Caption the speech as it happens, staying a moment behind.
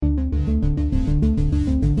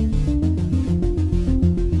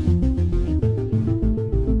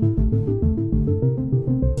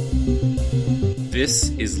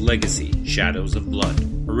This is Legacy, Shadows of Blood,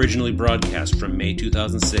 originally broadcast from May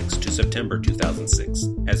 2006 to September 2006,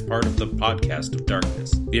 as part of the Podcast of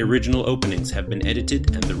Darkness. The original openings have been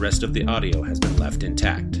edited and the rest of the audio has been left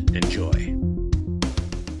intact. Enjoy.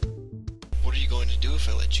 What are you going to do if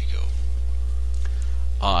I let you go?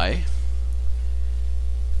 I'm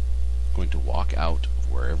going to walk out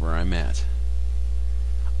of wherever I'm at.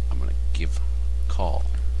 I'm going to give a call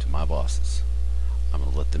to my bosses. I'm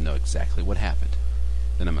going to let them know exactly what happened.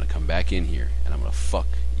 Then I'm going to come back in here and I'm going to fuck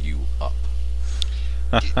you up.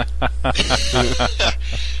 I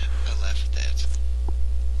laugh at that.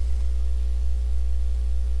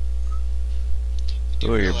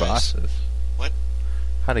 Who are your bosses? What?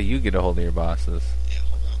 How do you get a hold of your bosses? Yeah,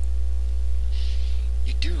 hold on.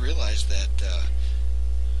 You do realize that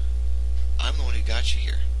I'm the one who got you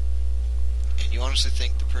here. And you honestly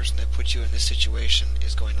think the person that put you in this situation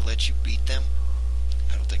is going to let you beat them?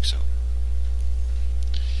 I don't think so.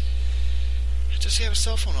 Does he have a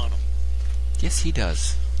cell phone on him? Yes, he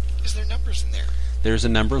does. Is there numbers in there? There's a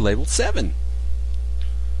number labeled 7.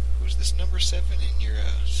 Who's this number 7 in your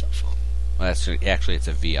cell phone? Well, that's actually it's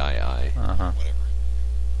a VII. Uh-huh. Whatever.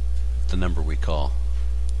 The number we call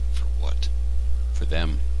For what? for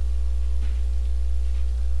them.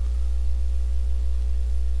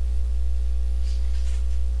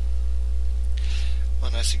 Well,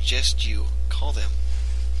 and I suggest you call them.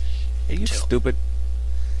 Are you stupid?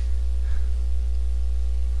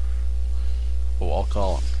 Oh, I'll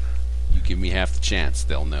call them. You give me half the chance,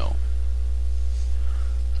 they'll know.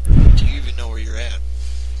 Do you even know where you're at?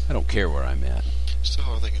 I don't care where I'm at. So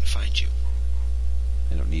how are they going to find you?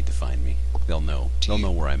 They don't need to find me. They'll know. They'll know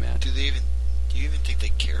where I'm at. Do you even think they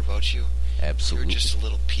care about you? Absolutely. You're just a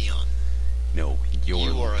little peon. No, you're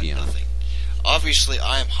You a are peon. a nothing. Obviously,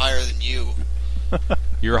 I am higher than you.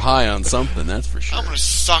 You're high on something, that's for sure. I'm going to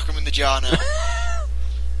sock him in the jaw now.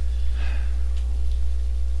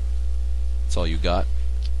 That's all you got?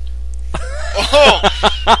 Oh!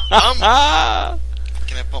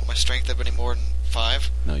 Can I pump my strength up any more than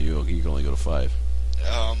 5? No, you can only go to 5.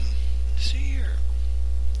 See here.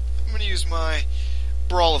 I'm going to use my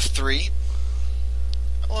brawl of 3,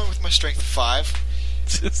 along with my strength of 5.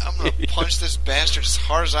 I'm going to punch this bastard as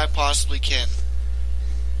hard as I possibly can.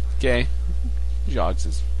 Okay. Jogs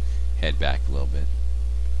his head back a little bit.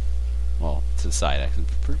 Well, to the side, actually.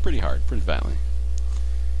 Pretty hard, pretty violently.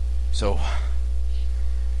 So, I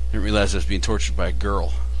didn't realize I was being tortured by a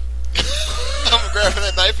girl. I'm grabbing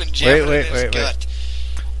that knife and jamming it in his gut.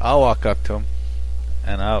 I'll walk up to him,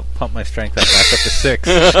 and I'll pump my strength back up to 6.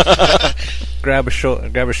 grab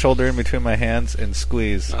a shoulder in between my hands and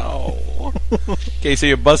squeeze. Oh. Okay, so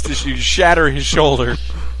you shatter his shoulder.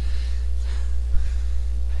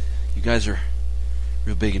 You guys are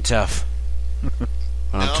real big and tough. When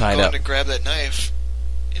Now I'm tied I'm going up. to grab that knife,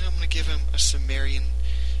 and I'm going to give him a Sumerian...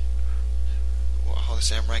 how the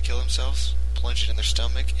samurai kill themselves? Plunge it in their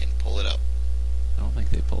stomach and pull it up. I don't think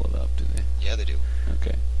they pull it up, do they? Yeah, they do.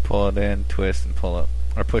 Okay. Pull it in, twist, and pull up.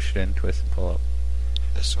 Or push it in, twist, and pull up.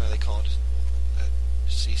 That's why they call it a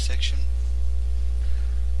C-section.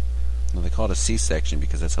 No, they call it a C-section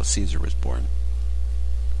because that's how Caesar was born.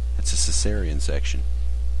 That's a cesarean section.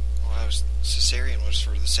 Well, Caesarean was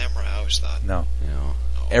for the samurai, I always thought. No. No.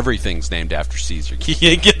 Oh. Everything's named after Caesar. You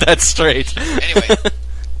can't get that straight. Anyway.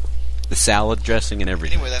 The salad dressing and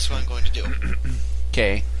everything. Anyway, that's what I'm going to do.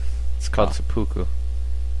 Okay. It's called seppuku.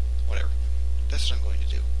 Whatever. That's what I'm going to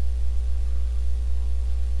do.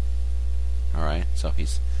 Alright, so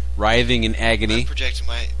he's writhing in agony. I'm projecting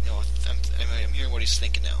my... No, I'm hearing what he's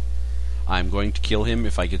thinking now. I'm going to kill him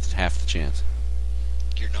if I get half the chance.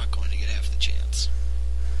 You're not going to get half the chance.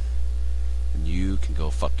 And you can go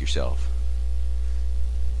fuck yourself.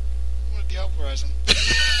 I'm going to Diablo-rize him.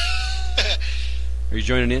 Are you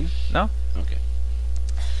joining in? No? Okay.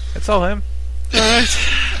 It's all him. Alright.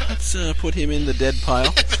 Let's put him in the dead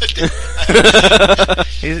pile.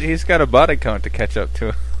 He's got a body count to catch up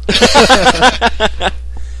to.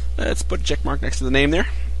 Let's put a check mark next to the name there.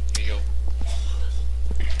 Here you go.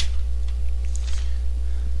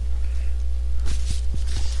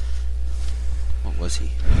 What was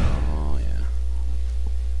he? Oh, yeah.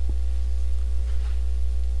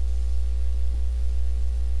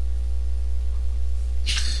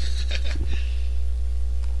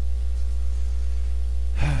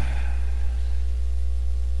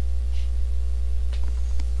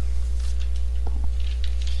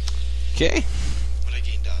 Okay. What I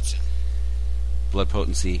gain dots in. Blood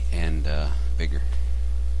potency and vigor.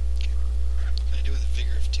 What can I do with a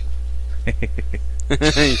vigor of 2?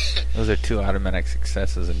 Those are 2 automatic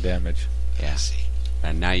successes in damage. Yeah. I see.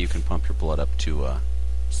 And now you can pump your blood up to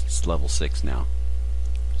level 6 now.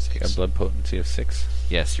 You got blood potency of 6.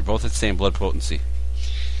 Yes, you're both at the same blood potency.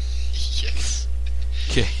 Yes.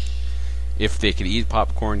 Okay. If they could eat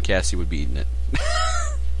popcorn, Cassie would be eating it.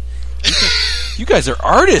 You guys are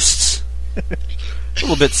artists. A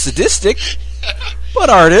little bit sadistic, but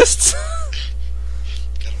artists.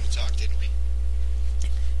 Got him to talk, didn't we?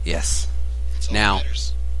 Yes. That's all Now, that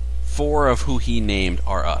matters. 4 of who he named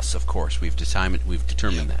are us, of course. We've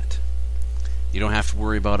determined that. You don't have to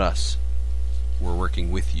worry about us. We're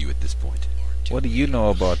working with you at this point. What do you know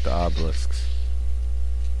about the obelisks?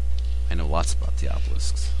 I know lots about the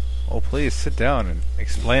obelisks. Oh, please sit down and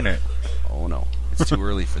explain it. Oh no, it's too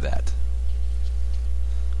early for that.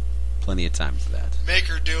 Plenty of time for that. Make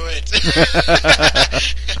her do it.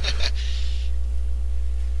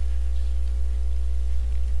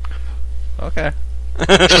 Okay. I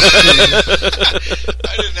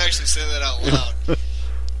didn't actually say that out loud.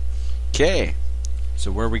 Okay,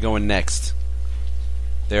 so where are we going next?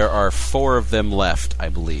 There are 4 of them left, I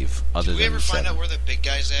believe. Other Did we than ever the find 7. out where the big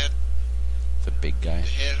guy's at? The big guy. The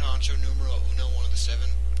head honcho numero uno, one of the 7.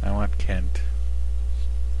 I want Kent.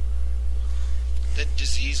 That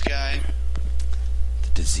disease guy The who's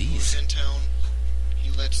disease. in town.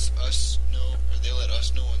 He lets us know, or they let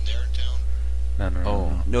us know when they're in town. No.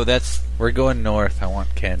 Oh no, that's. We're going north. I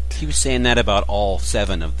want Kent. He was saying that about all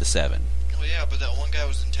 7 of the 7. Oh yeah, but that one guy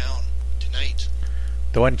was in town tonight.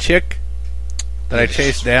 The one chick that I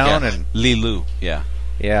chased down and... Lilu, yeah.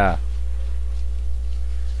 Yeah.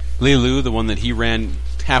 Lilu, the one that he ran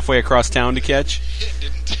halfway across town to catch.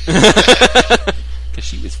 Didn't. Because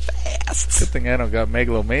she was fast. Good thing I don't got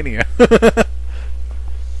megalomania.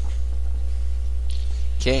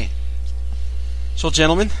 Okay. So,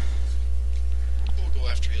 gentlemen, We'll go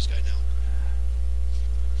after his guy now.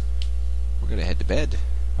 we're going to head to bed.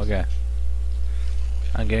 Okay.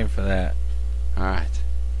 I'm game for that. Alright.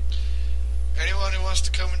 Anyone who wants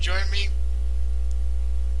to come and join me?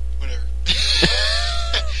 Whatever.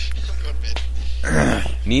 I'm going to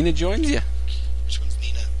bed. Nina joins you. Which one's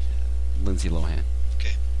Nina? Lindsay Lohan.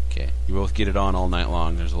 Okay. Okay. You both get it on all night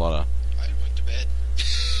long. There's a lot of... I went to bed.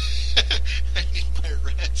 I need my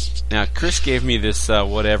rest. Now, Chris gave me this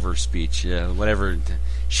whatever speech. Whatever.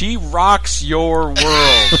 She rocks your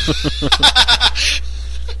world.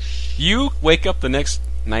 You wake up the next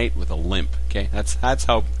night with a limp. Okay, that's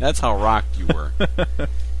how rocked you were.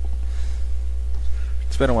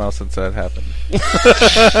 It's been a while since that happened.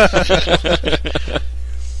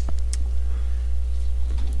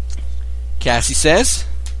 Cassie says,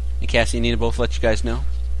 and Cassie and Nina both let you guys know,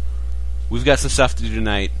 we've got some stuff to do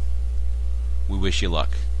tonight. We wish you luck.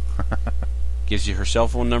 Gives you her cell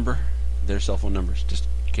phone number, their cell phone numbers, just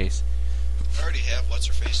in case. I already have what's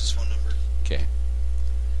her face's phone number. Okay.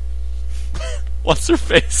 What's her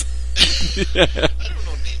face? I don't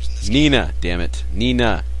know names in this game. Nina, damn it.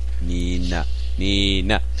 Nina.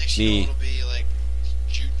 Next you know it'll be like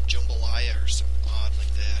Jambalaya or something odd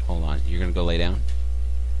like that. Hold on, you're gonna go lay down?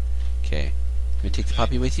 Okay. You gonna take the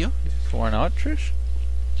puppy with you? Is it worn out, Trish?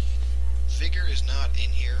 Vigor is not in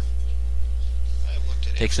here. I looked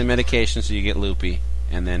at it. Take some medication so you get loopy,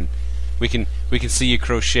 and then we can see you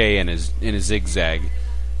crochet in a zigzag.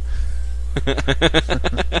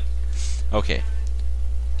 Okay.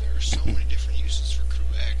 There are so many different uses for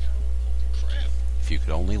Kruak. Holy crap. If you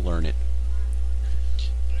could only learn it. I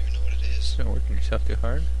don't even know what it is. You're working yourself too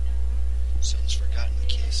hard. Sounds forgotten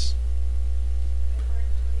kiss.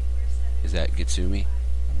 Is that Gitsumi?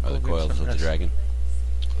 Or the Go get coils some of the rest. dragon?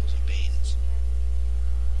 Close and Baines.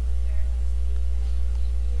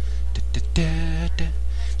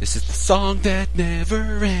 This is the song that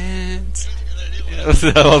never ends. That's a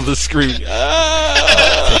good idea. I love the scream.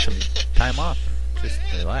 Ah! Take some time off and just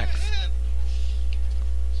relax.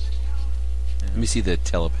 Let me see the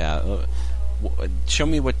telepath. Show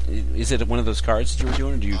me what is it? One of those cards that you were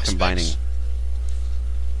doing, or are you combining? Specs.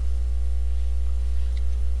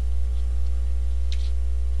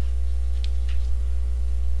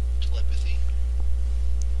 Telepathy.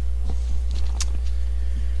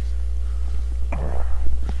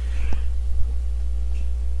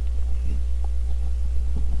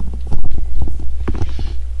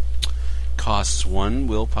 Costs 1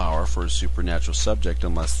 willpower for a supernatural subject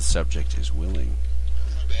unless the subject is willing.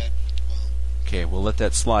 Not bad. Well, Okay, we'll let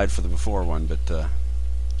that slide for the before one, but whatever.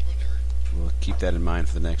 we'll keep that in mind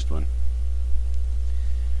for the next one.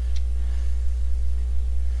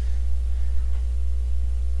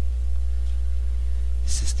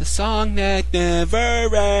 This is the song that never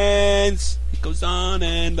ends. It goes on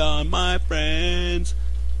and on, my friends.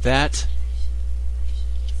 That.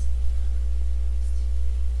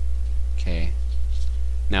 Okay.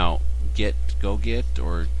 Now, go get,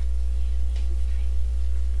 or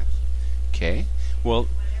Okay. Well,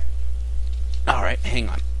 all right. Hang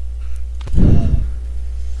on.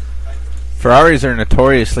 Ferraris are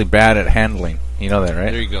notoriously bad at handling. You know that,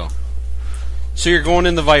 right? There you go. So you're going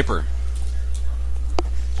in the Viper.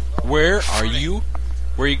 Where are you?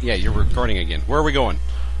 Yeah, you're recording again. Where are we going?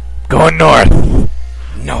 Going north.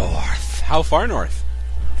 North. How far north?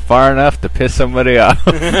 Far enough to piss somebody off.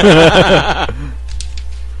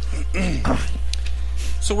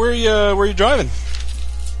 So where are you driving?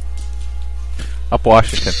 Up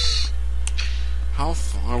Washington. How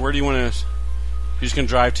far? Where do you want to? You're just gonna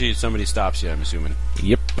drive till somebody stops you, I'm assuming.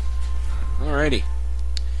 Yep. Alrighty.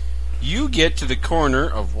 You get to the corner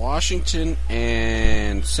of Washington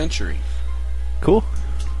and Century. Cool.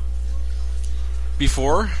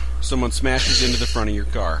 Before someone smashes into the front of your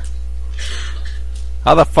car.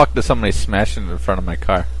 How the fuck does somebody smash into the front of my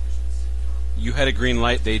car? You had a green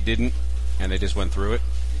light, they didn't, and they just went through it.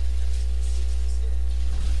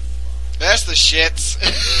 That's the shits.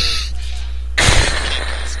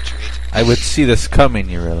 Can't concentrate. I would see this coming,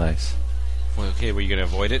 you realize. Well, okay, were you going to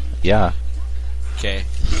avoid it? Yeah. Okay.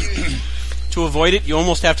 To avoid it, you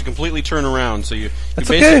almost have to completely turn around, so you That's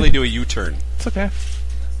basically okay. do a U-turn. It's okay.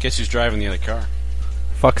 Guess who's driving the other car?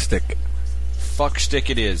 Fuck stick. Fuck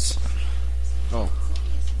stick it is. Oh.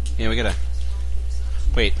 Yeah, we gotta...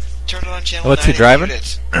 Wait. Turn it on channel What's 9 he driving?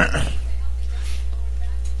 and mute it.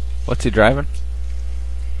 What's he driving?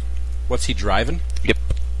 What's he driving? Yep.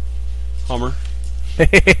 Hummer.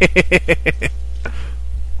 Okay.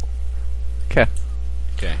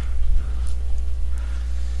 Okay.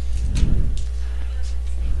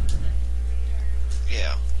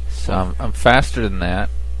 Yeah. So I'm faster than that.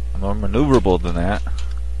 I'm more maneuverable than that.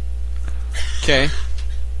 Okay.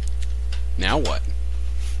 Now what?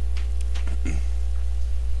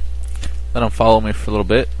 Let him follow me for a little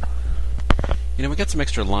bit. You know, we got some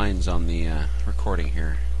extra lines on the recording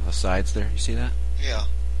here. On the sides there. You see that? Yeah.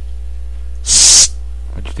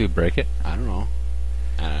 What'd you do, break it? I don't know.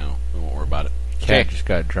 We won't worry about it. Cat just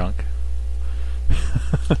got drunk.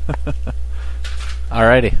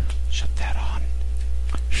 Alrighty. Shut that on.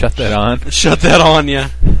 Shut that on. Shut that on, yeah.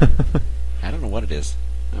 I don't know what it is.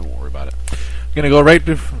 I won't worry about it. I'm gonna go right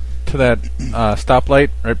to that stoplight,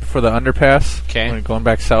 right before the underpass. Okay. When going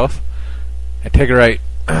back south. And take a right.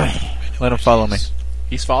 Let him follow me.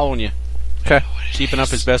 He's following you. Okay. Keeping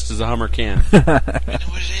up as best as a Hummer can. I know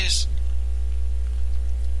what it is.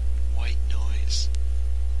 White noise.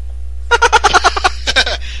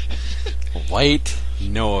 White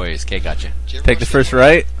noise. Okay, gotcha. Take the first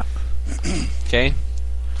right. Okay.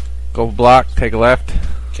 Go block. Take a left.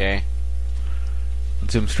 Okay.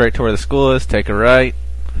 Zoom straight to where the school is. Take a right.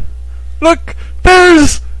 Look!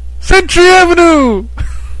 There's Century Avenue!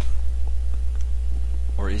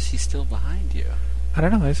 Or is he still behind you? I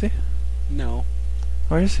don't know, is he? No.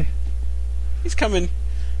 Where is he? He's coming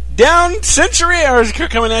down Century, or is he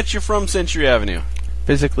coming at you from Century Avenue?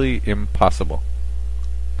 Physically impossible.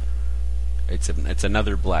 It's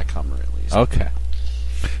another black Hummer, at least. Okay.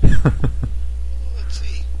 Let's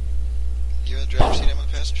see. You're in the driver's seat, I'm in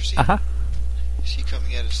the passenger seat? Uh-huh. Is he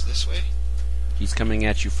coming at us this way? He's coming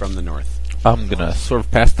at you from the north. I'm gonna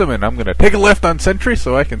swerve past him and I'm gonna take a left on Century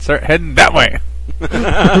so I can start heading that way.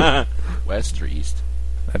 West or east?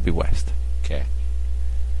 That'd be west. Okay.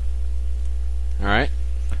 Alright.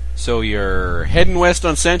 So you're heading west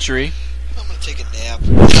on Century. I'm gonna take a nap.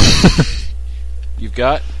 You've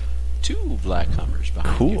got two black Hummers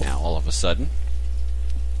behind you Cool. now, all of a sudden.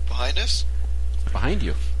 Behind us? Behind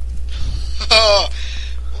you. Oh,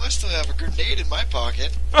 well, I still have a grenade in my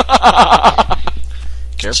pocket.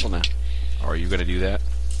 Careful now. Or are you going to do that?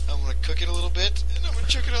 I'm gonna cook it a little bit, and I'm gonna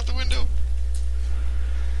chuck it out the window.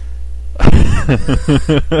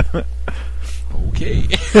 Okay.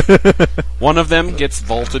 One of them gets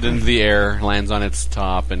vaulted into the air, lands on its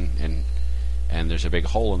top, and there's a big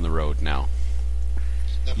hole in the road now.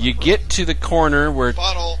 You get to the corner where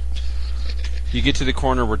Bottle. you get to the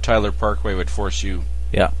corner where Tyler Parkway would force you.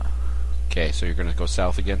 Yeah. Okay, so you're going to go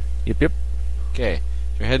south again? Yep. Okay, so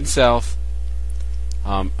you're heading south.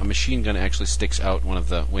 A machine gun actually sticks out one of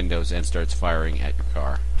the windows and starts firing at your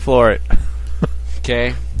car. Floor it.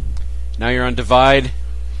 Okay, now you're on Divide,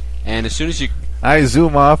 and as soon as you... I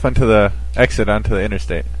zoom off onto the exit onto the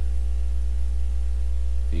interstate.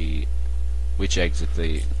 Which exit?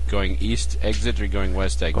 The going east exit or going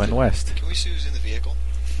west exit? Going west. Can we see who's in the vehicle?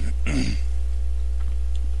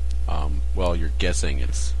 Well, you're guessing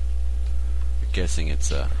it's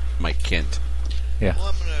Mike Kent. Yeah. Well,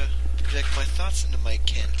 I'm gonna project my thoughts into Mike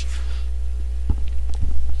Kent.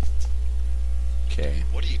 Okay.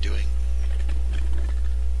 What are you doing?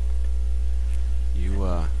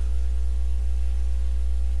 You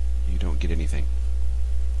don't get any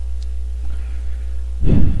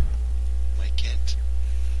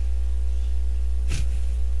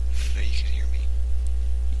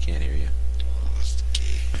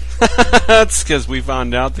That's because we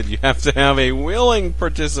found out that you have to have a willing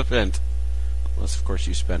participant. Unless, of course,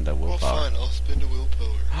 you spend a willpower. Well, fine, I'll spend a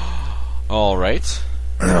willpower. All right.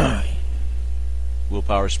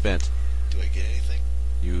 Willpower spent. Do I get anything?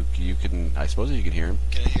 You can. I suppose you can hear him.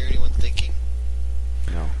 Can I hear anyone thinking?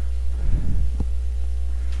 No.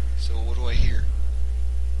 So what do I hear?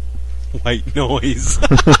 White noise.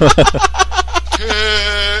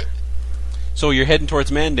 So you're heading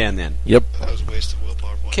towards Mandan then? Yep. That was a waste of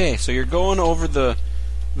willpower. Okay, so you're going over the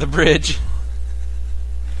bridge.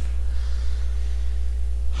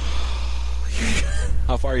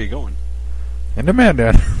 How far are you going? Into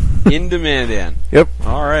Mandan. Into Mandan. Yep.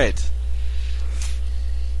 All right.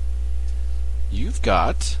 You've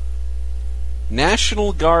got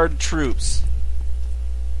National Guard troops.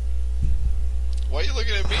 Why are you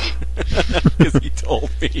looking at me? Because he told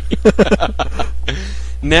me.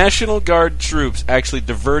 National Guard troops actually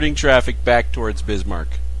diverting traffic back towards Bismarck.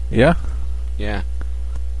 Yeah? Yeah.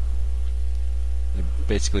 They're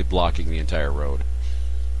basically blocking the entire road.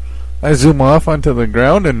 I zoom off onto the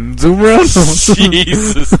ground and zoom around.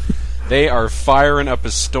 Jesus. They are firing up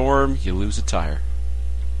a storm. You lose a tire.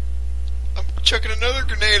 I'm chucking another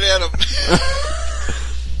grenade at him.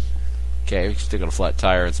 Okay, we still got a flat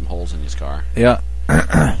tire and some holes in his car. Yeah.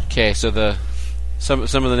 Okay, so some of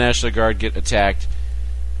the National Guard get attacked.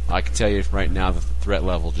 I can tell you right now that the threat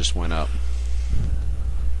level just went up,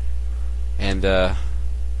 and the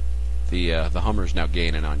Hummer's now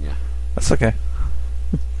gaining on you. That's okay.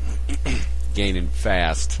 Gaining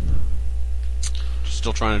fast.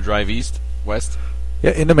 Still trying to drive west.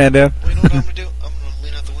 Yeah, into Mandan. Well, you know what I'm going to do? I'm going to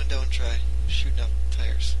lean out the window and try shooting out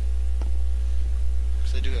tires.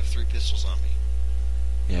 Because I do have 3 pistols on me.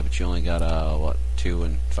 Yeah, but you only got 2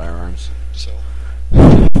 in firearms. So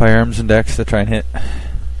Firearms and decks to try and hit.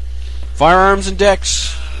 Firearms and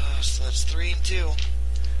decks. So that's 3 and 2.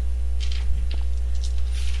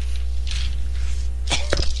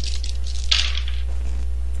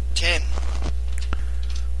 $10.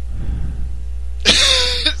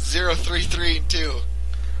 0, 3, 3, and 2.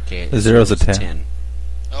 Okay, The zero's a 10.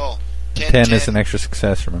 Oh, 10, 10 10 is an extra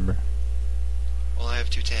success, remember? Well, I have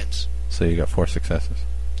 2 10s. So you got 4 successes.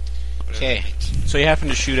 Okay, so you happen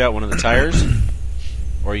to shoot out one of the tires,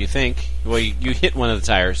 or you think. Well, you hit one of the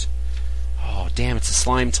tires. Oh, damn, it's a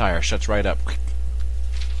slime tire. Shuts right up.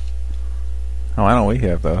 Oh, why don't we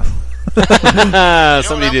have those?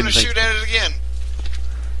 Somebody I'm didn't going to think. shoot at it again.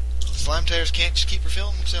 Slime tires can't just keep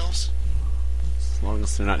refilling themselves. As long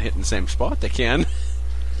as they're not hitting the same spot, they can.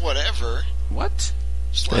 Whatever. What?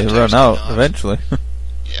 Slime They tires run out cannot. eventually.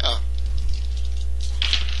 Yeah.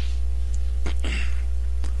 I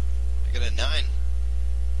got a 9.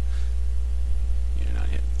 You're not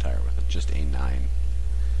hitting the tire with it. Just a 9.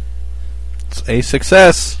 It's a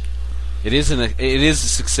success. It is a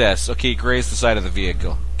success. Okay, he grazed the side of the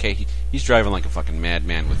vehicle. Okay, he's driving like a fucking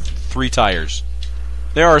madman with 3 tires.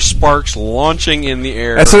 There are sparks launching in the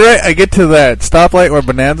air. That's alright. I get to that stoplight where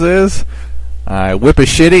Bonanza is. I whip a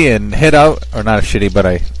shitty and head out. Or not a shitty, but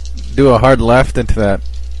I do a hard left into that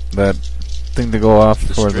thing to go off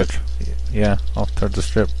The towards strip? yeah, off towards the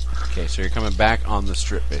strip. Okay, so you're coming back on the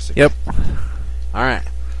strip, basically. Yep. All right.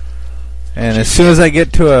 And as soon as I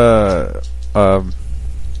get to where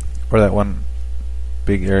that one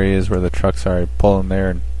big area is where the trucks are, I pull in there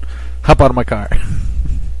and hop out of my car.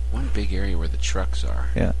 One big area where the trucks are.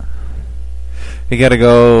 Yeah. You got to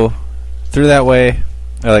go through that way,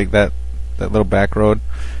 like that little back road.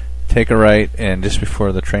 Take a right, and just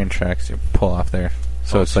before the train tracks, you pull off there.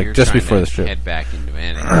 So it's like you're just trying before to the strip. Head back into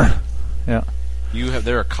Manning. Yeah.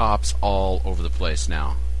 There are cops all over the place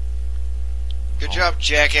now. Good job,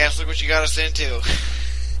 jackass. Look what you got us into.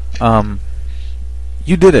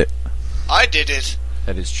 You did it. I did it.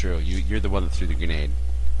 That is true. You're the one that threw the grenade.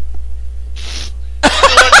 I'm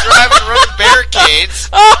the one driving running barricades.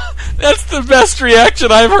 That's the best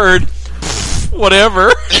reaction I've heard.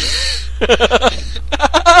 Whatever.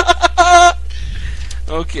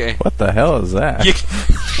 Okay. What the hell is that?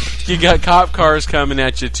 You got cop cars coming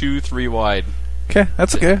at you 2-3 wide. Okay,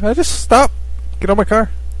 that's okay. I just stop. Get on my car.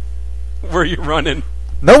 Where you running?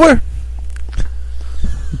 Nowhere.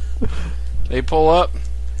 They pull up.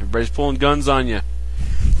 Everybody's pulling guns on you.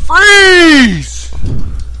 Freeze!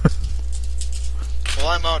 Well,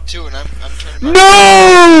 I'm out too, and I'm turning my...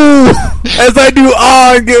 No! As I do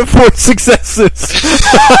and get 4 successes.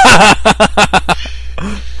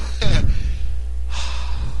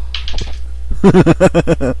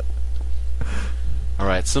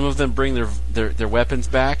 Alright, some of them bring their weapons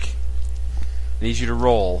back. I need you to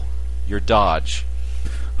roll your dodge.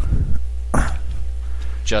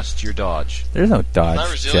 just your dodge? There's no My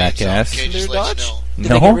dodge, resilience jackass. okay, just There let you dodge? know. Did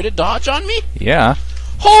No. I get rid of dodge on me? Yeah.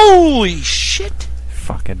 Holy shit!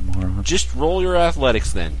 Fucking moron. Just roll your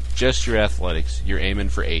athletics then. Just your athletics. You're aiming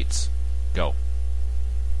for 8s. Go.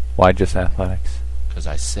 Why just athletics? Because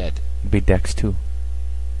I said. It'd be dex too.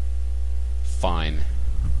 Fine.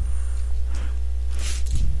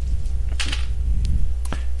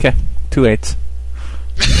 Okay, 2 8s.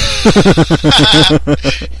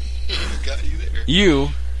 Got you there. You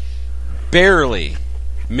barely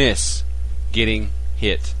miss getting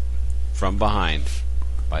hit from behind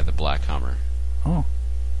by the black Hummer. Oh.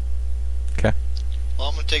 Okay. Well,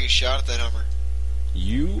 I'm going to take a shot at that Hummer.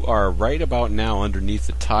 You are right about now underneath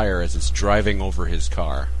the tire as it's driving over his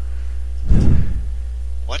car.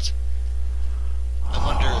 What? I'm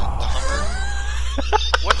under the Hummer?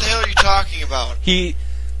 What the hell are you talking about?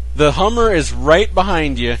 The Hummer is right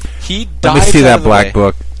behind you. He dives Let me see out that of the black way.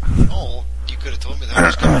 book. Oh, you could have told me the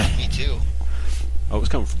Hummer's coming for me too. Oh, it was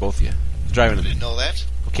coming for both of you. It's driving. I didn't know that.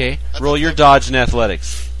 Okay, I roll thought your that- dodge and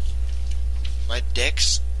athletics. My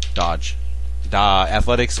dex? Dodge.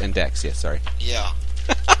 Athletics and dex, yes, sorry. Yeah.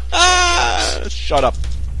 Shut up.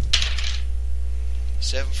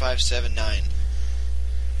 7579.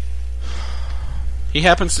 He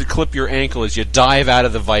happens to clip your ankle as you dive out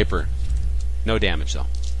of the Viper. No damage, though.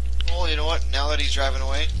 Well, you know what? Now that he's driving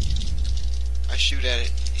away, I shoot at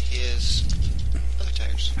his other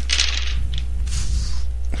tires.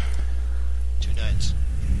 2 9s.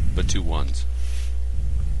 But 2 1s.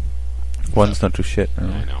 One's not too shit.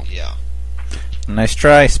 I know. Yeah. Nice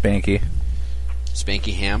try, Spanky.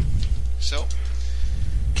 Spanky ham. So,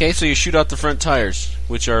 Okay, so you shoot out the front tires,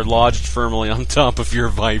 which are lodged firmly on top of your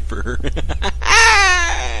Viper.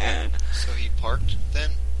 so he parked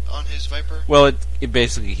then on his Viper? Well, it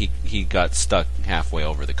basically, he got stuck halfway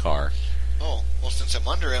over the car. Oh, well, since I'm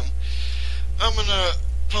under him, I'm gonna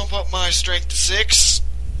pump up my strength to 6.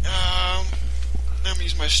 I'm gonna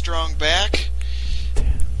use my strong back,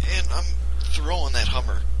 and I'm throwing that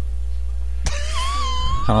Hummer.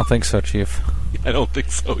 I don't think so, Chief. I don't think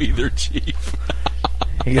so either, Chief.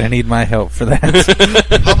 You're gonna need my help for that.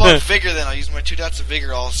 How about vigor then? I'll use my 2 dots of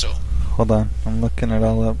vigor also. Hold on, I'm looking it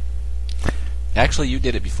all up. Actually, you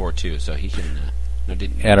did it before, too, so he can... no,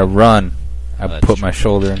 didn't you? At a run, I that's put true. my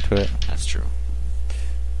shoulder into it. That's true.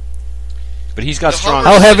 But he's got The strong...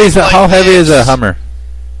 Hummer- How heavy is a Hummer?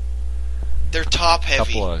 They're top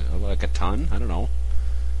heavy. couple of, like a ton? I don't know.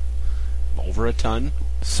 Over a ton?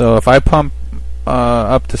 So if I pump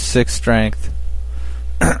up to 6 strength,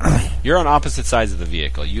 You're on opposite sides of the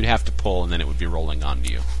vehicle. You'd have to pull, and then it would be rolling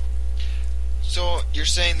onto you. So you're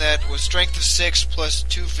saying that with strength of 6 plus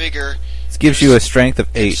 2 vigor it gives you a strength of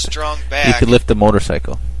and 8. strong You back, could lift a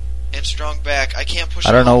motorcycle. and strong back, I can't push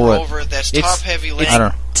I don't the know Hummer what- over. That's It's- top heavy leg. I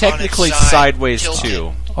don't know. Technically on its side, sideways, tilted.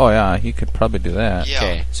 too. Oh yeah, you could probably do that. Yeah.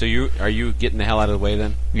 Okay, so are you getting the hell out of the way,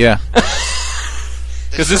 then? Yeah.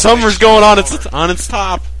 Because this Hummer's going on its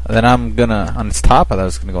top. Then I'm gonna on its top. I thought it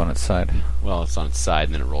was gonna go on its side. Well, it's on its side,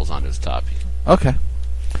 and then it rolls onto its top. Okay.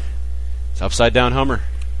 It's upside down Hummer.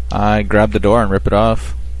 I grab the door and rip it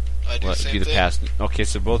off. I do Well, the do same the thing. pass. Okay,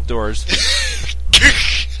 so both doors.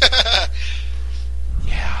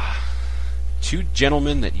 Yeah. 2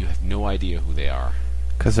 gentlemen that you have no idea who they are.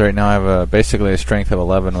 Because right now I have basically a strength of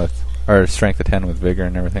 11 or strength of 10 with vigor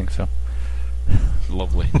and everything. So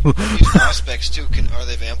Lovely. These prospects too. Are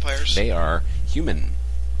they vampires? They are human.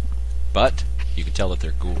 But you can tell that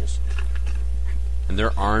they're ghouls. And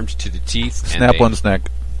they're armed to the teeth. snap and they, one's neck.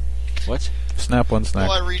 What? Snap one's neck.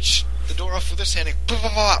 Well, I reach the door off with this hand and pop,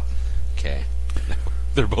 pop, pop. Okay.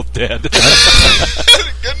 They're both dead.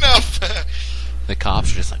 Good enough. The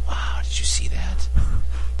cops are just like, wow, did you see that?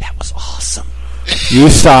 That was awesome. You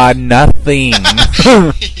saw nothing.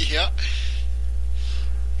 Yeah.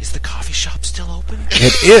 Is the coffee shop still open?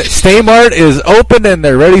 It is. Staymart is open and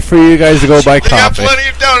they're ready for you guys to go buy We got coffee. plenty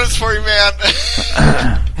of donuts for you, man.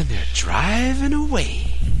 And they're driving away.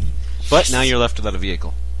 But now you're left without a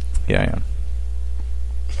vehicle. Yeah, I am.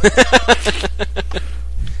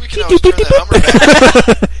 We can always turn that Hummer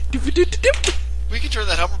back. We can turn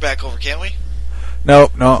that Hummer back over, can't we?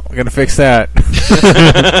 Nope, no, we're gonna fix that.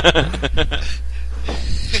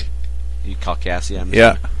 You call Cassie? I'm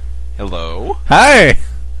Yeah. Hello. Hi.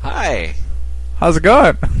 Hi. How's it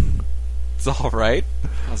going? It's all right.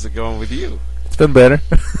 How's it going with you? It's been better.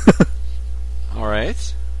 All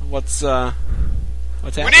right. What's We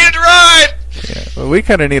happening? needed to ride. Yeah, well, we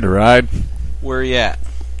kind of need a ride. Where are you at?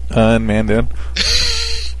 In Mandan.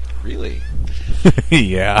 Really?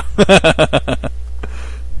 Yeah.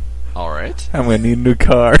 All right. I'm gonna need a new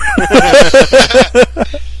car.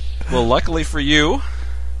 Well, luckily for you,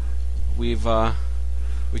 we've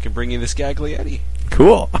We can bring you the Scaglietti.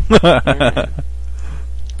 Cool. Fine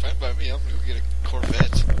by me. I'm going to go get a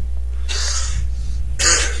Corvette.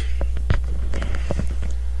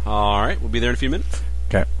 All right, we'll be there in a few minutes.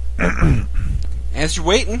 Okay. As you're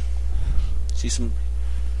waiting, see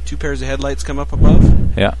two pairs of headlights come up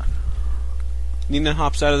above. Yeah. Nina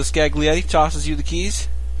hops out of the Scaglietti, tosses you the keys.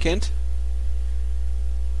 Kent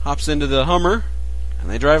hops into the Hummer, and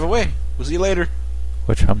they drive away. We'll see you later.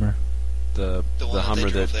 Which Hummer? The Hummer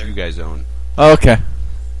that you guys own. Oh, okay.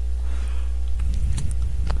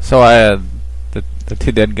 So I had the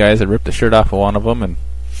two dead guys that ripped the shirt off of one of them and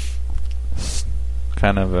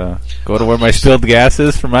kind of go to where my spilled gas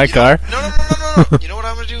is for my car. No. You know what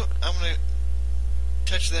I'm going to do? I'm going to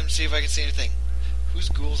touch them and see if I can see anything. Whose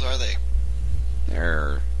ghouls are they?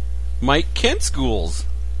 They're Mike Kent's ghouls.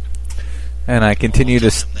 And I continue to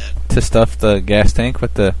stuff the gas tank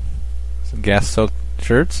with some gas-soaked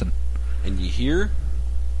shirts. And you hear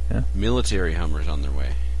military Hummers on their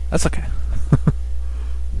way. That's okay.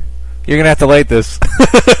 You're going to have to light this. I'm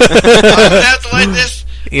going to have to light this?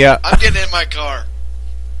 Yeah. I'm getting in my car.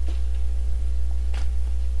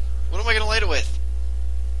 What am I going to light it with?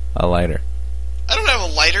 A lighter. I don't have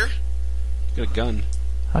a lighter. You got a gun.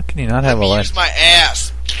 How can you not have a lighter? Use my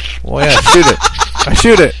ass. Well, yeah, shoot it. I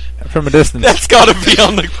shoot it from a distance. That's got to be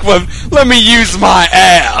on the... Let me use my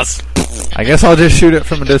ass. I guess I'll just shoot it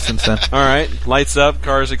from a distance then. All right. Lights up.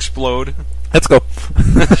 Cars explode. Let's go.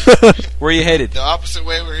 Where are you headed? The opposite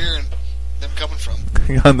way we're hearing them coming from.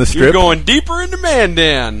 On the strip? You're going deeper into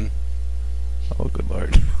Mandan. Oh, good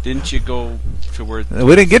Lord. Didn't you go to where...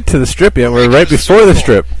 We didn't get to the strip yet. We're right before the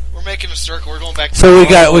strip. We're making a circle. We're going back to So we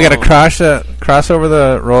got to cross over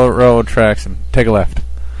the railroad tracks and take a left.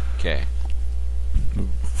 Okay.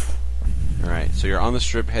 All right. So you're on the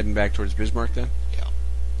strip heading back towards Bismarck then? Yeah.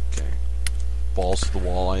 Okay. Balls to the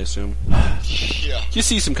wall, I assume? Yeah. You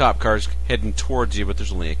see some cop cars heading towards you, but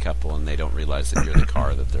there's only a couple, and they don't realize that you're the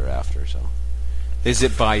car that they're after, so... They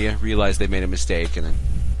zip by you, realize they made a mistake, and then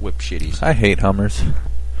whip shitties. I hate Hummers.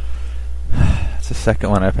 It's the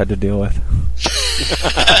second one I've had to deal with.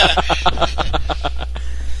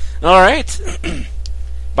 All right.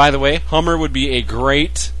 By the way, Hummer would be a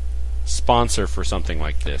great sponsor for something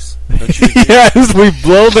like this. Don't you agree? Yes, we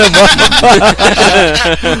blow them up.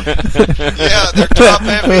 Yeah, they're top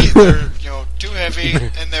heavy, they're too heavy,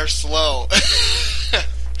 and they're slow.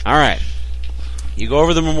 All right. You go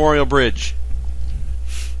over the Memorial Bridge.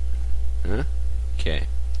 Huh? Okay.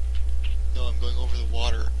 No, I'm going over the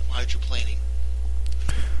water. I'm hydroplaning.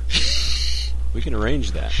 We can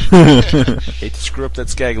arrange that. Hate to screw up that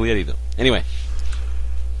Scaglietti, though. Anyway.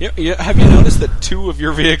 Have you noticed that 2 of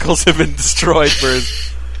your vehicles have been destroyed for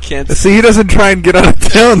Kent? See, he doesn't try and get out of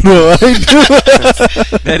town, though. I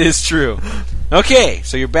do. That is true. Okay,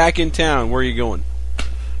 so you're back in town. Where are you going?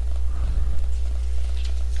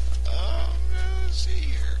 Let's see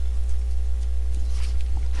here.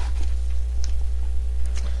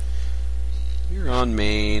 You're on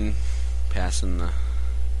Main, passing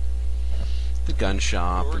the gun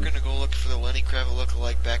shop. We're going to go look for the Lenny Kravitz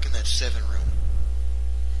look-alike back in that 7 room.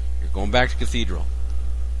 You're going back to Cathedral.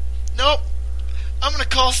 Nope. I'm going to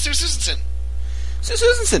call Sue Susanson. Sue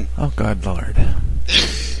Susanson! Oh, God, Lord. Yeah,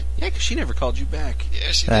 because she never called you back.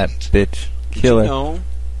 Yeah, she That didn't. bitch. Kill her. No.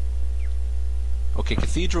 Okay,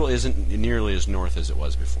 Cathedral isn't nearly as north as it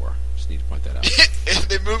was before. Just need to point that out.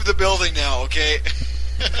 They moved the building now, okay?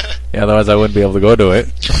 Yeah, otherwise I wouldn't be able to go to it.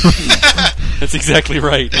 That's exactly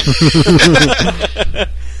right.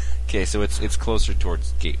 Okay, so it's closer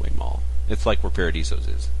towards Gateway Mall. It's like where Paradiso's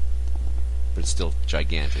is. But it's still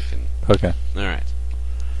gigantic. And Okay. alright.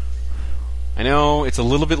 I know, it's a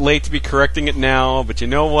little bit late to be correcting it now, but you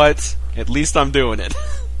know what? At least I'm doing it.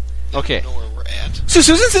 Okay. I don't know where we're at. Sue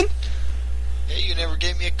Susanson! Hey, you never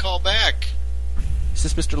gave me a call back. Is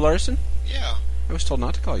this Mr. Larson? Yeah. I was told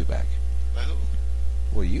not to call you back. By who?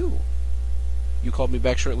 Well, you. You called me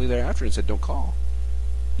back shortly thereafter and said, don't call.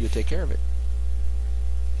 You'll take care of it.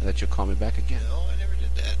 And that you'll call me back again. No, I never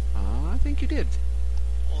did that. I think you did.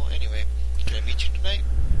 Well, anyway, can I meet you tonight?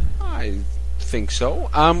 I think so.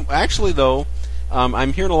 Actually, though,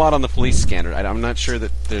 I'm hearing a lot on the police scanner. I'm not sure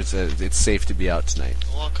that it's safe to be out tonight.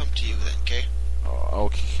 Well, I'll come to you then, okay?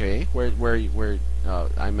 Okay. Where?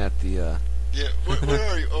 I'm at the. Yeah.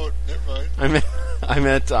 Where are you? Oh, never mind.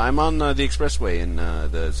 I'm on the expressway in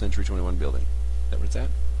the Century 21 building. Is that where it's at?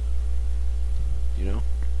 You know?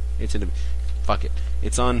 It's in the. Fuck it.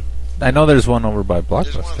 It's on. I know there's one over by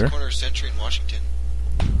There's one on the Blockbuster. corner of Century and Washington.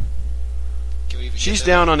 Can we even She's get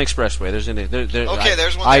that? down on Expressway. There's Okay,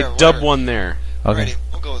 there's one there. I dub Whatever. one there. Okay. Alrighty,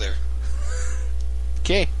 we'll go there.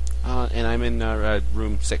 Okay. And I'm in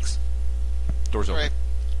room 6. Doors open. Alright.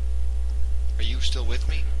 Are you still with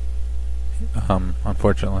me?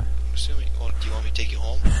 Unfortunately. I'm assuming. Oh, do you want me to take you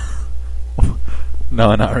home?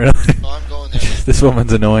 No, not really. Oh, I'm going there. This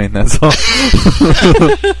woman's annoying, that's all.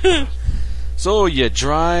 So you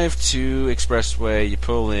drive to Expressway, you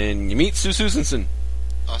pull in, you meet Sue Susanson.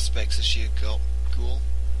 Specs, is she a ghoul?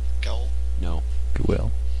 No.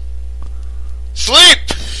 Will. Sleep!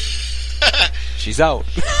 She's out.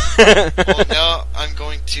 Well, now I'm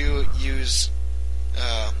going to use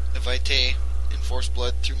Vitae and force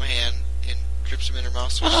blood through my hand and drip some in her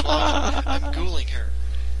mouth so she swallows. I'm ghouling her.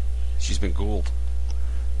 She's been ghouled.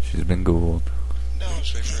 She's been ghouled. No, I'm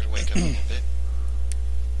just waiting for her to wake up a little bit.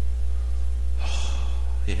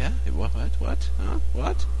 Yeah? What? Huh?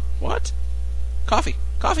 What? Coffee.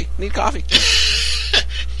 Need coffee.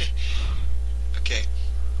 Okay.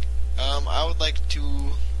 I would like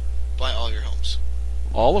to buy all your homes.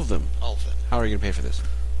 All of them? All of them. How are you going to pay for this?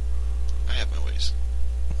 I have my ways.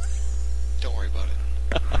 Don't worry about it.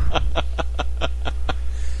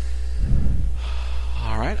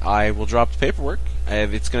 Alright, I will drop the paperwork.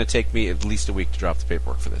 It's going to take me at least a week to drop the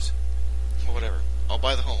paperwork for this. Well, whatever. I'll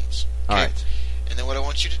buy the homes. Okay? Alright. And then what I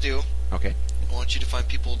want you to do, Okay. I want you to find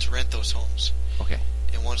people to rent those homes. Okay.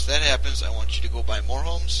 And once that happens, I want you to go buy more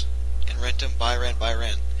homes and rent them, buy rent.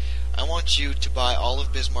 I want you to buy all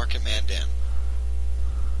of Bismarck and Mandan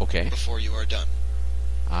Okay. before you are done.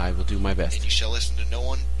 I will do my And best. you shall listen to no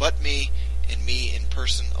one but me, and me in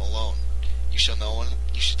person alone. You should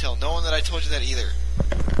tell no one that I told you that either.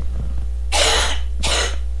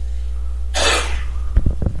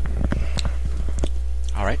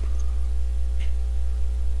 Alright.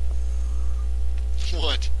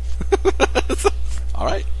 What?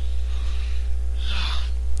 Alright.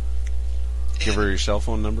 Give her your cell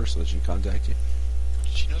phone number so that she can contact you.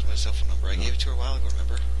 She knows my cell phone number. I gave it to her a while ago,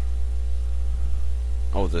 remember?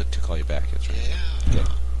 Oh, to call you back, that's right. Yeah.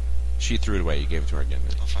 Okay. She threw it away, you gave it to her again.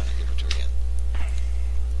 I'll finally give it to her again.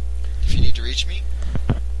 If you need to reach me,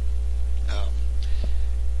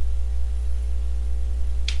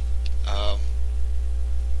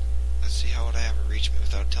 let's see, how would I have her reach me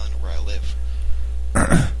without telling her where I live?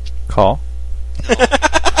 Call? No.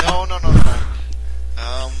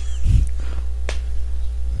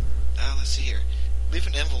 Let's see here. Leave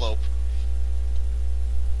an envelope.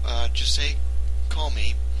 Just say, call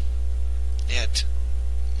me at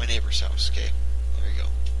my neighbor's house, okay? There you go.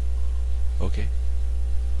 Okay.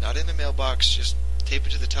 Not in the mailbox, just tape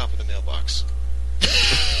it to the top of the mailbox.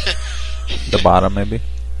 The bottom, maybe?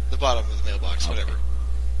 The bottom of the mailbox, Okay. whatever.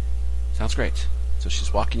 Sounds great. So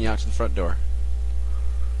she's walking you out to the front door.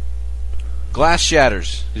 Glass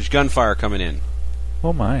shatters. There's gunfire coming in.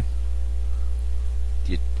 Oh my.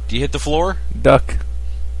 Do you hit the floor? Duck. Do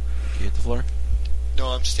you hit the floor? No,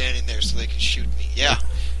 I'm standing there so they can shoot me. Yeah.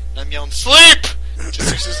 And I'm yelling, sleep! To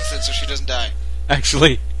Sue Susanson so she doesn't die.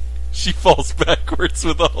 Actually, she falls backwards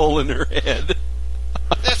with a hole in her head.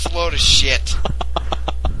 That's a load of shit.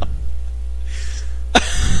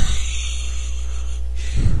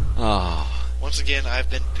 Oh. Once again, I've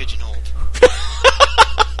been pigeonholed.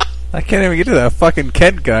 I can't even get to that fucking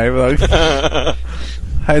Kent guy without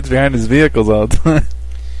hides behind his vehicles all the time.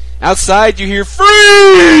 Outside, you hear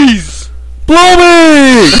freeze! Blow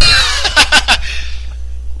me!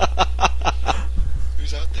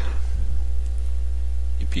 Who's out there?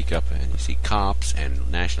 You peek up and you see cops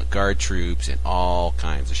and National Guard troops and all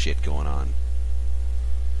kinds of shit going on.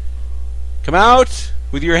 Come out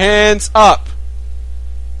with your hands up.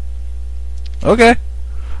 Okay.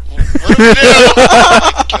 What do we do?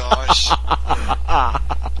 Oh my gosh. I'm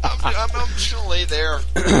just gonna lay there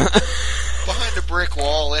behind a brick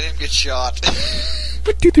wall, let him get shot.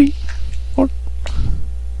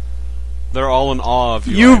 They're all in awe of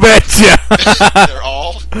you. You betcha! They're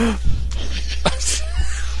all.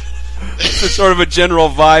 It's sort of a general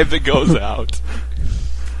vibe that goes out.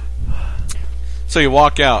 So you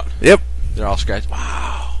walk out. Yep. They're all scratched.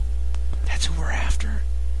 Wow. That's who we're after.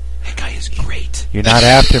 That guy is great. You're not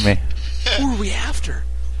after me. Who are we after?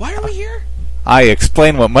 Why are we here? I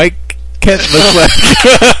explain what Mike Kent looks like.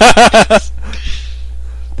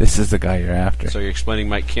 This is the guy you're after. So you're explaining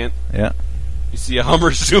Mike Kent? Yeah. You see a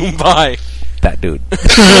Hummer zoom by. That dude.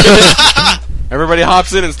 Everybody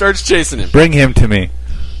hops in and starts chasing him. Bring him to me.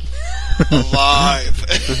 Alive.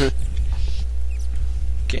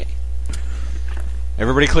 Okay.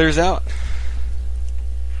 Everybody clears out.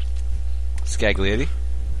 Scaglietti.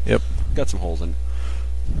 Yep. Got some holes in.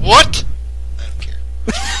 What? I don't care.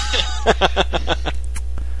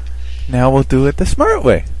 Now we'll do it the smart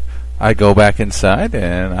way. I go back inside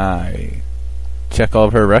and I check all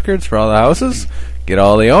of her records for all the houses, get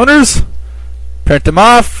all the owners, print them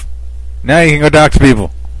off. Now you can go talk to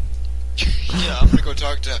people. Yeah, I'm gonna go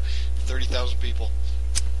talk to 30,000 people.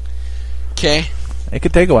 Okay. It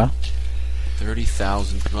could take a while.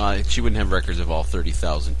 30,000. Well, she wouldn't have records of all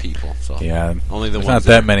 30,000 people. So Yeah, only the there's ones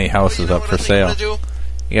not that many houses up for sale. Do?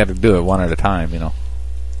 You got to do it one at a time, you know.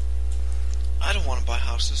 I don't want to buy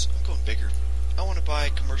houses. I'm going bigger. I want to buy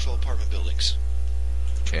commercial apartment buildings.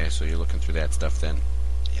 Okay, so you're looking through that stuff then.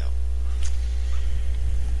 Yeah.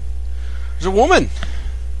 There's a woman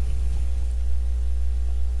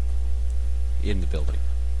in the building.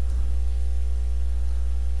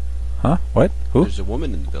 Huh? What? Who? There's a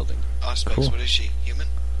woman in the building. Specs, Cool. what is she? Human?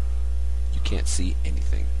 You can't see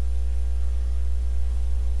anything.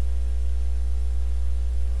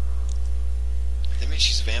 That means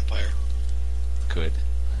she's a vampire. Could.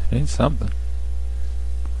 Means something.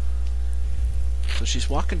 So she's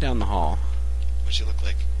walking down the hall. What'd she look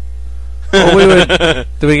like? Oh, wait.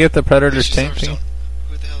 Did we get the Predator's She's tank thing? Silverstone.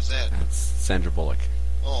 Who the hell's that? That's Sandra Bullock.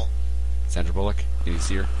 Oh. Sandra Bullock? Can you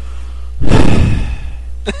see her?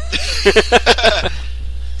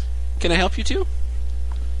 Can I help you too?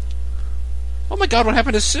 Oh my God, what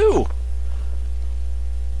happened to Sue?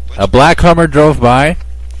 A black Hummer drove by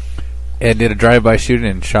and did a drive-by shooting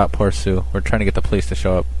and shot poor Sue. We're trying to get the police to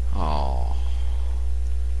show up. Oh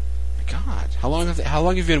my God! How long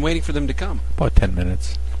have you been waiting for them to come? About 10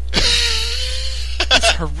 minutes.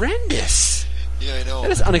 That's horrendous. Yeah, I know.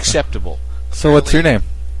 That is unacceptable. So what's your name?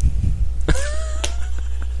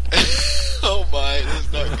 Oh my, this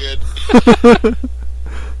is not good.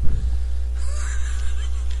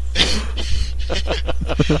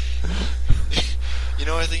 You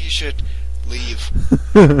know, I think you should leave.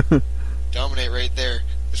 Dominate right there.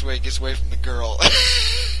 This way it gets away from the girl.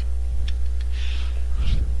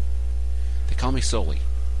 They call me Sully.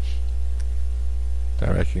 Do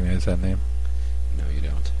I recognize that name? No, you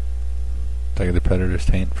don't. Did I get the Predator's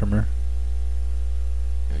taint from her?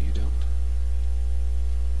 No, you don't.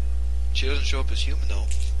 She doesn't show up as human, though.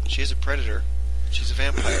 She is a predator. She's a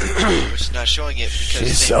vampire. But she's not showing it because the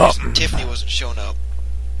same reason Tiffany wasn't showing up.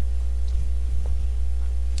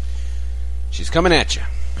 She's coming at you.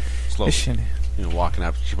 Slowly. Is she? Walking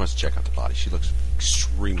up. She wants to check out the body. She looks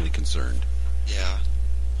extremely concerned. Yeah.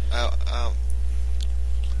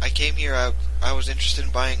 I came here, I was interested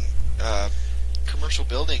in buying commercial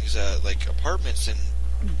buildings, like apartments, and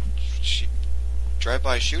she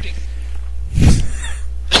drive-by shooting.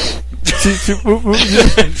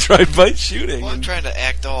 Drive-by shooting. Well, I'm trying to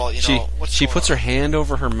act all, what's She going puts on? her hand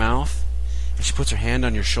over her mouth, and she puts her hand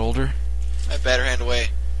on your shoulder. I bat her hand away.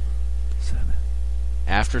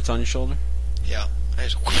 After it's on your shoulder? Yeah. I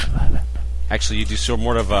just... Actually, you do sort of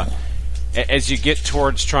more of a... As you get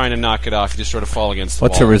towards trying to knock it off, you just sort of fall against the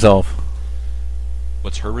What's wall. her resolve?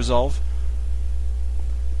 What's her resolve?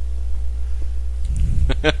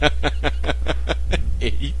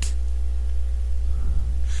 8.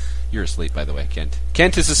 You're asleep, by the way, Kent.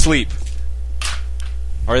 Kent is asleep.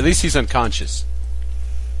 Or at least he's unconscious.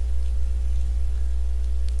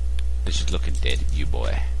 And she's looking dead at you,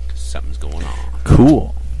 boy. 'Cause something's going on.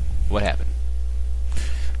 Cool. What happened?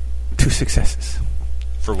 2 successes.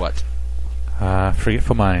 For what?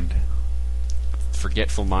 Forgetful mind.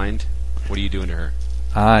 Forgetful mind? What are you doing to her?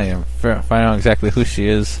 I am finding out exactly who she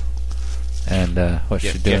is and what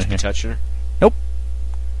she's You doing have to be here. touching her? Nope.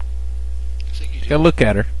 I think you do. Gotta look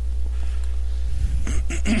at her.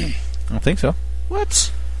 I don't think so.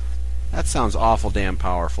 What? That sounds awful damn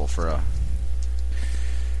powerful for a...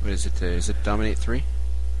 What is it? Is it Dominate 3?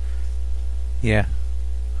 Yeah.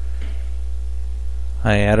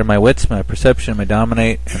 I added my wits, my perception, my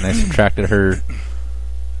dominate, and I subtracted her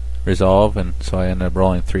resolve, and so I ended up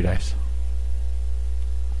rolling 3 dice.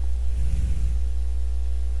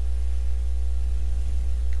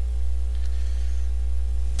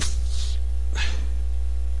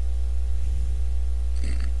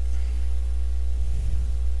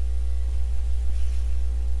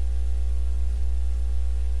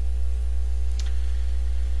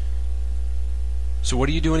 So what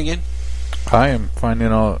are you doing again? I am finding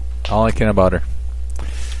out all I can about her.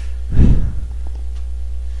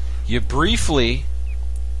 You briefly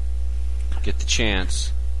get the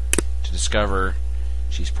chance to discover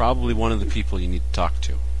she's probably one of the people you need to talk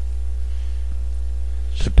to.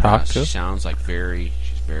 To talk She to? sounds like she's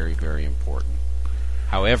very, very important.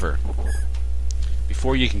 However,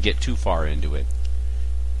 before you can get too far into it,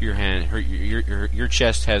 your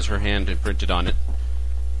chest has her hand imprinted on it.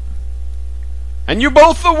 And you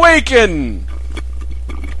both awaken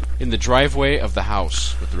in the driveway of the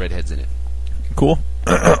house with the redheads in it. Cool.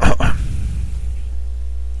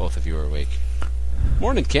 Both of you are awake.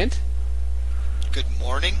 Morning, Kent. Good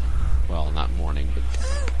morning. Well, not morning, but